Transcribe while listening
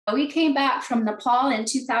We came back from Nepal in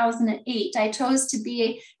 2008. I chose to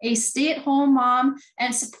be a stay-at-home mom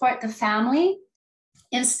and support the family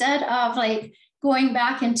instead of like going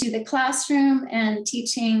back into the classroom and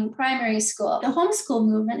teaching primary school. The homeschool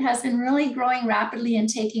movement has been really growing rapidly and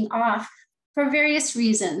taking off for various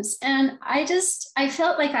reasons. And I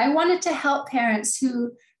felt like I wanted to help parents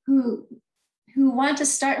who want to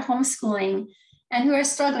start homeschooling and who are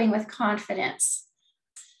struggling with confidence.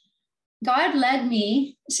 God led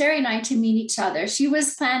me, Shari and I, to meet each other. She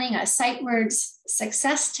was planning a Sight Words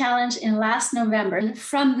Success Challenge in last November. And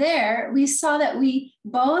from there, we saw that we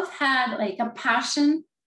both had like a passion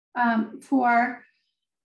for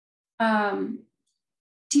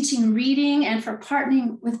teaching reading and for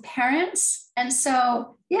partnering with parents. And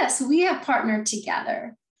so, yes, we have partnered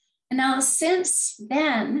together. And now since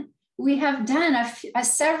then, we have done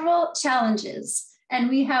several challenges, and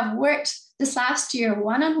we have worked this last year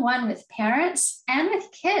one-on-one with parents and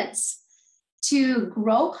with kids to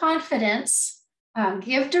grow confidence,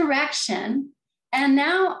 give direction. And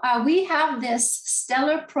now we have this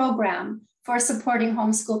stellar program for supporting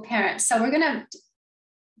homeschool parents. So we're going to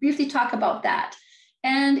briefly talk about that.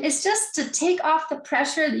 And it's just to take off the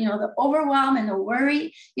pressure, the overwhelm and the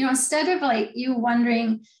worry, instead of like you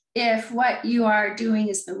wondering if what you are doing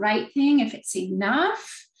is the right thing, if it's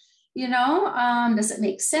enough, does it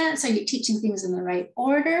make sense? Are you teaching things in the right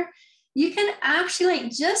order? You can actually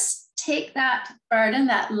like just take that burden,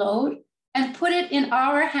 that load, and put it in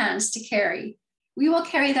our hands to carry. We will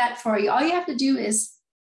carry that for you. All you have to do is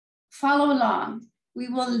follow along. We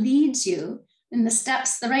will lead you in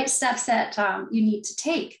the right steps that you need to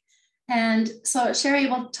take. And so Shari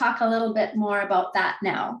will talk a little bit more about that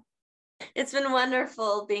now. It's been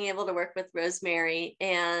wonderful being able to work with Rosemary,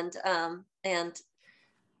 and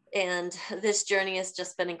this journey has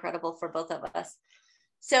just been incredible for both of us.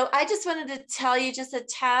 So I just wanted to tell you just a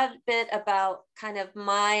tad bit about kind of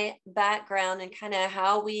my background and kind of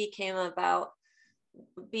how we came about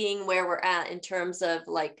being where we're at in terms of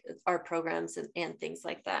like our programs and things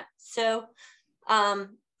like that. So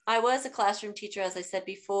I was a classroom teacher, as I said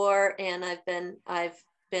before, and I've been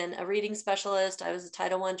a reading specialist. I was a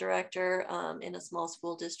Title I director in a small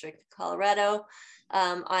school district in Colorado.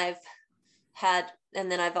 And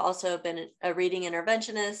then I've also been a reading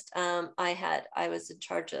interventionist. I was in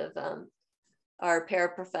charge of our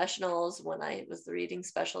paraprofessionals when I was the reading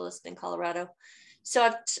specialist in Colorado. So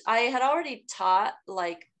I had already taught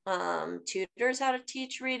like tutors how to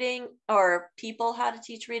teach reading, or people how to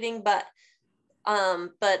teach reading, but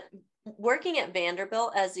working at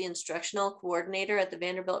Vanderbilt as the instructional coordinator at the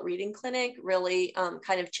Vanderbilt Reading Clinic really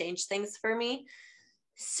kind of changed things for me.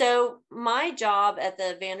 So my job at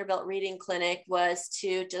the Vanderbilt Reading Clinic was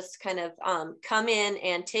to just kind of come in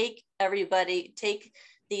and take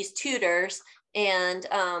these tutors, and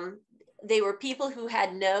they were people who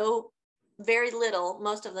had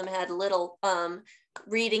most of them had little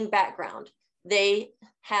reading background. They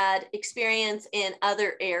had experience in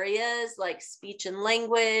other areas like speech and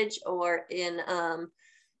language, or in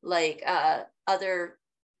other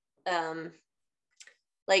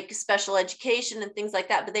like special education and things like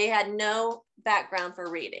that, but they had no background for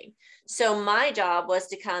reading. So my job was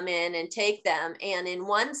to come in and take them, and in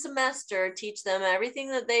one semester teach them everything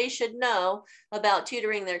that they should know about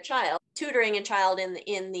tutoring a child in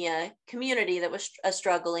the community that was a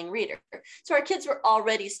struggling reader. So our kids were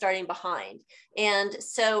already starting behind, and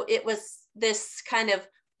so it was this kind of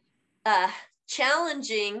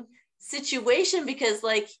challenging situation, because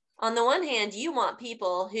like on the one hand you want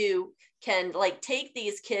people who can like take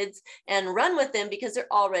these kids and run with them because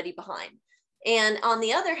they're already behind, and on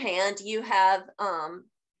the other hand you have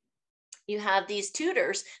these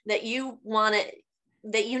tutors that you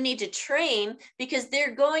need to train, because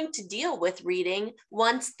they're going to deal with reading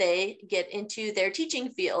once they get into their teaching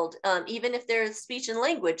field. Even if they're speech and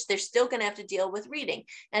language, they're still going to have to deal with reading.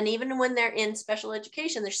 And even when they're in special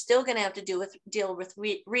education, they're still going to have to deal with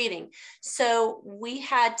reading. So we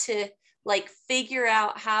had to like figure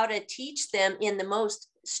out how to teach them in the most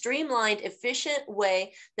streamlined, efficient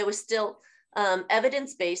way that was still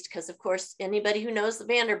evidence-based, because of course anybody who knows the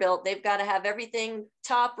Vanderbilt, they've got to have everything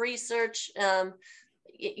top research.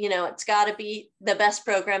 It's got to be the best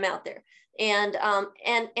program out there, and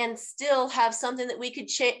still have something that we could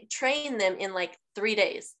train them in like 3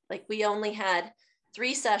 days. Like we only had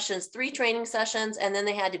 3 training sessions, and then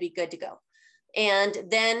they had to be good to go. And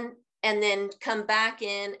then come back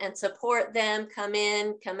in and support them, come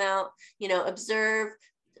in, come out, observe,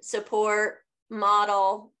 support,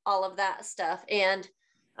 model, all of that stuff. And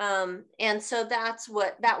And so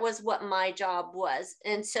that was what my job was.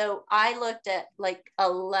 And so I looked at like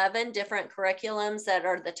 11 different curriculums that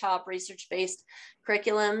are the top research-based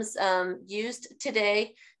curriculums used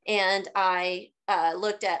today. And I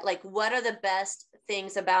looked at like, what are the best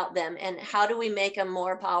things about them and how do we make them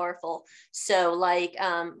more powerful? So like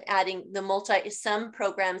adding the some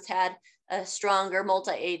programs had a stronger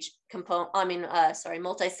multi-age component,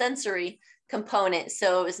 multi-sensory component.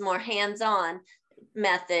 So it was more hands-on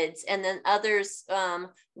methods, and then others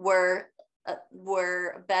were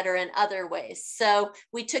better in other ways. So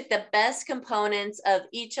we took the best components of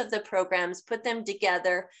each of the programs, put them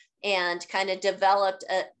together, and kind of developed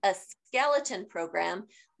a skeleton program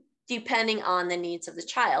depending on the needs of the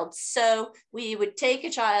child. So we would take a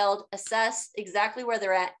child, assess exactly where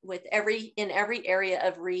they're at in every area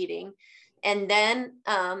of reading, and then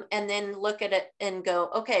look at it and go,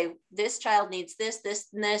 okay, this child needs this,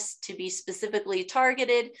 and this to be specifically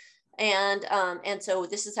targeted. And so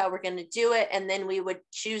this is how we're going to do it. And then we would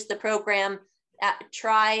choose the program,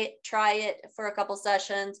 try it for a couple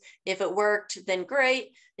sessions. If it worked, then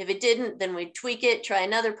great. If it didn't, then we'd tweak it, try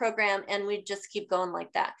another program, and we'd just keep going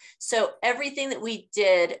like that. So everything that we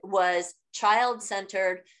did was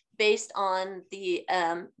child-centered, based on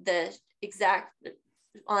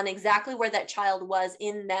exactly where that child was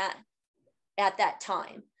at that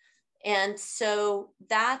time. And so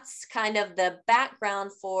that's kind of the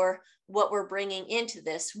background for what we're bringing into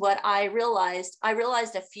this. What I realized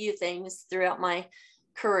a few things throughout my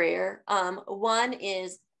career. One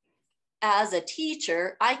is, as a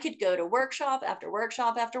teacher, I could go to workshop after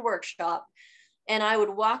workshop after workshop, and I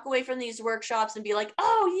would walk away from these workshops and be like,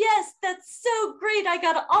 oh yes, that's so great. I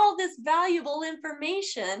got all this valuable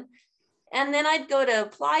information. And then I'd go to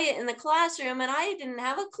apply it in the classroom and I didn't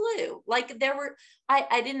have a clue. Like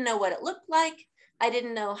I didn't know what it looked like. I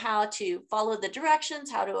didn't know how to follow the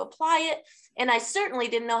directions, how to apply it. And I certainly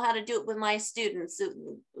didn't know how to do it with my students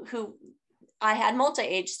who I had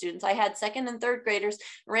multi-age students. I had second and third graders,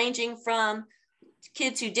 ranging from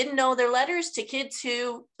kids who didn't know their letters to kids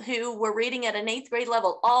who were reading at an 8th grade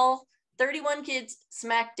level, all 31 kids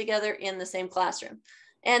smacked together in the same classroom.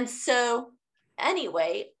 And so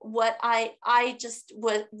anyway, what I just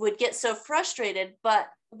would get so frustrated, but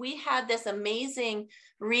we had this amazing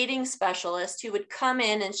reading specialist who would come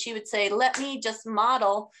in and she would say, let me just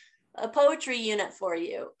model a poetry unit for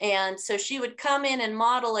you. And so she would come in and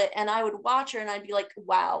model it, and I would watch her and I'd be like,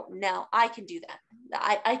 wow, now I can do that.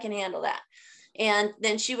 I can handle that. And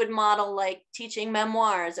then she would model like teaching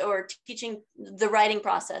memoirs or teaching the writing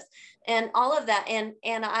process and all of that. And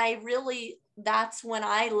that's when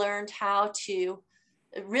I really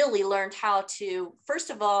learned how to, first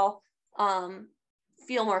of all,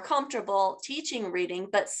 feel more comfortable teaching reading,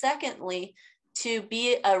 but secondly, to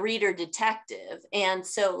be a reader detective. And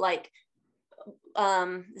so like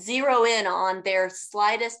zero in on their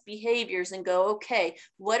slightest behaviors and go, okay,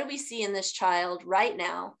 what do we see in this child right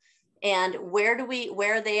now? And where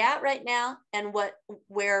are they at right now? And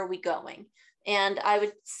where are we going? And I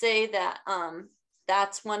would say that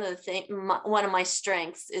that's one of my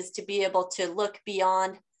strengths, is to be able to look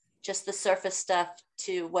beyond just the surface stuff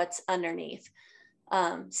to what's underneath.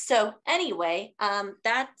 So anyway,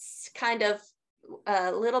 that's kind of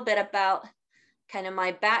a little bit about kind of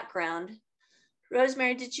my background.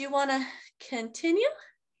 Rosemary, did you want to continue?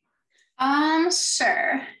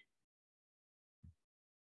 Sure.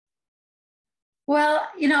 Well,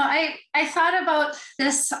 I thought about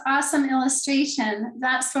this awesome illustration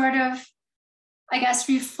that sort of, I guess,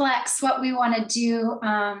 reflects what we want to do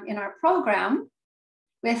in our program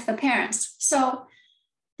with the parents. So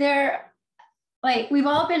we've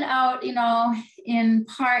all been out, in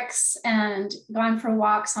parks and gone for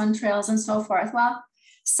walks on trails and so forth. Well,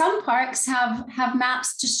 some parks have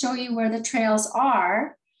maps to show you where the trails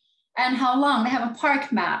are and how long. They have a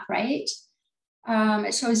park map, right?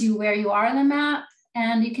 It shows you where you are on the map,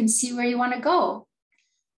 and you can see where you want to go.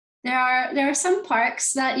 There are some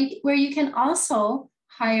parks where you can also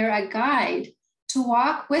hire a guide to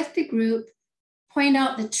walk with the group, point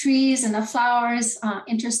out the trees and the flowers,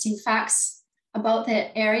 interesting facts about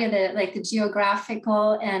the area, the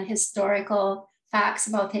geographical and historical facts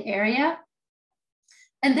about the area.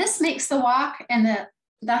 And this makes the walk and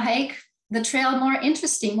the hike, the trail, more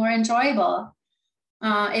interesting, more enjoyable.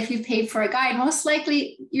 If you paid for a guide, most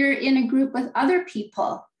likely you're in a group with other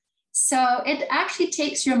people. So it actually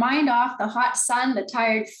takes your mind off the hot sun, the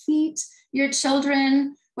tired feet. Your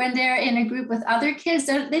children, when they're in a group with other kids,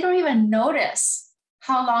 they don't even notice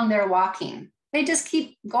how long they're walking. They just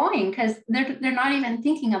keep going because they're not even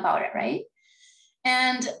thinking about it, right?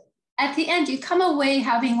 And at the end, you come away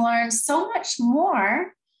having learned so much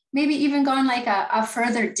more maybe even gone like a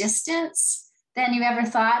further distance than you ever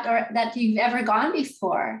thought or that you've ever gone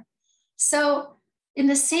before. So in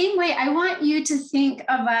the same way, I want you to think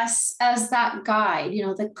of us as that guide, you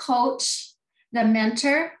know, the coach, the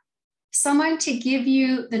mentor, someone to give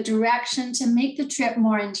you the direction to make the trip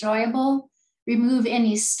more enjoyable, remove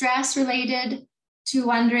any stress related to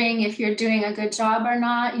wondering if you're doing a good job or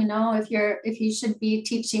not, you know, if you should be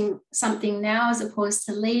teaching something now as opposed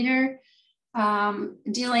to later,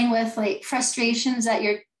 dealing with like frustrations that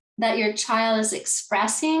your child is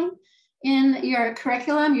expressing in your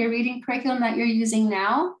curriculum, your reading curriculum that you're using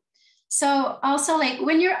now. So also like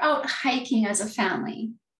when you're out hiking as a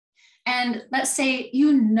family, and let's say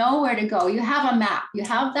you know where to go, you have a map, you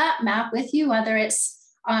have that map with you, whether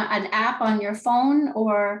it's an app on your phone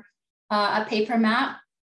or a paper map.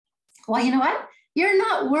 Well, you know what? You're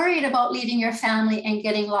not worried about leading your family and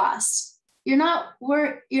getting lost. You're not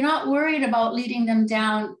worried about leading them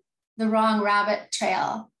down the wrong rabbit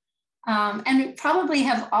trail. And we probably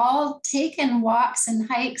have all taken walks and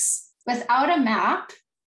hikes without a map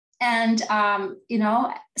and, you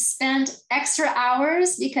know, spent extra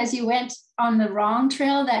hours because you went on the wrong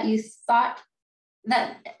trail that you thought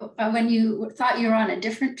that when you thought you were on a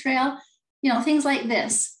different trail, you know, things like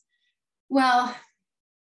this. Well,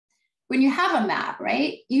 when you have a map,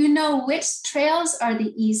 right, you know which trails are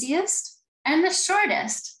the easiest and the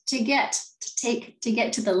shortest to get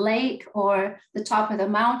to the lake or the top of the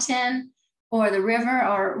mountain or the river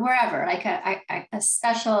or wherever, like a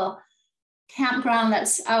special campground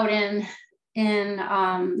that's out in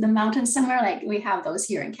the mountains somewhere, like we have those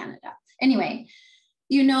here in Canada. Anyway,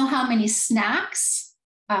 you know how many snacks,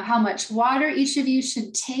 how much water each of you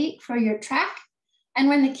should take for your trek. And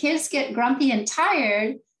when the kids get grumpy and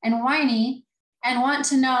tired and whiny and want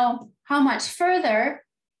to know how much further,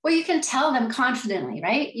 well, you can tell them confidently,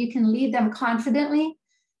 right? You can lead them confidently.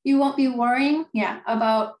 You won't be worrying,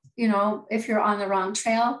 about, you know, if you're on the wrong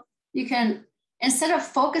trail. You can, instead of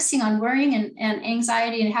focusing on worrying and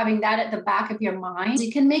anxiety and having that at the back of your mind,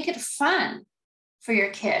 you can make it fun for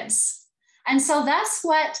your kids. And so that's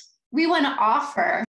what we want to offer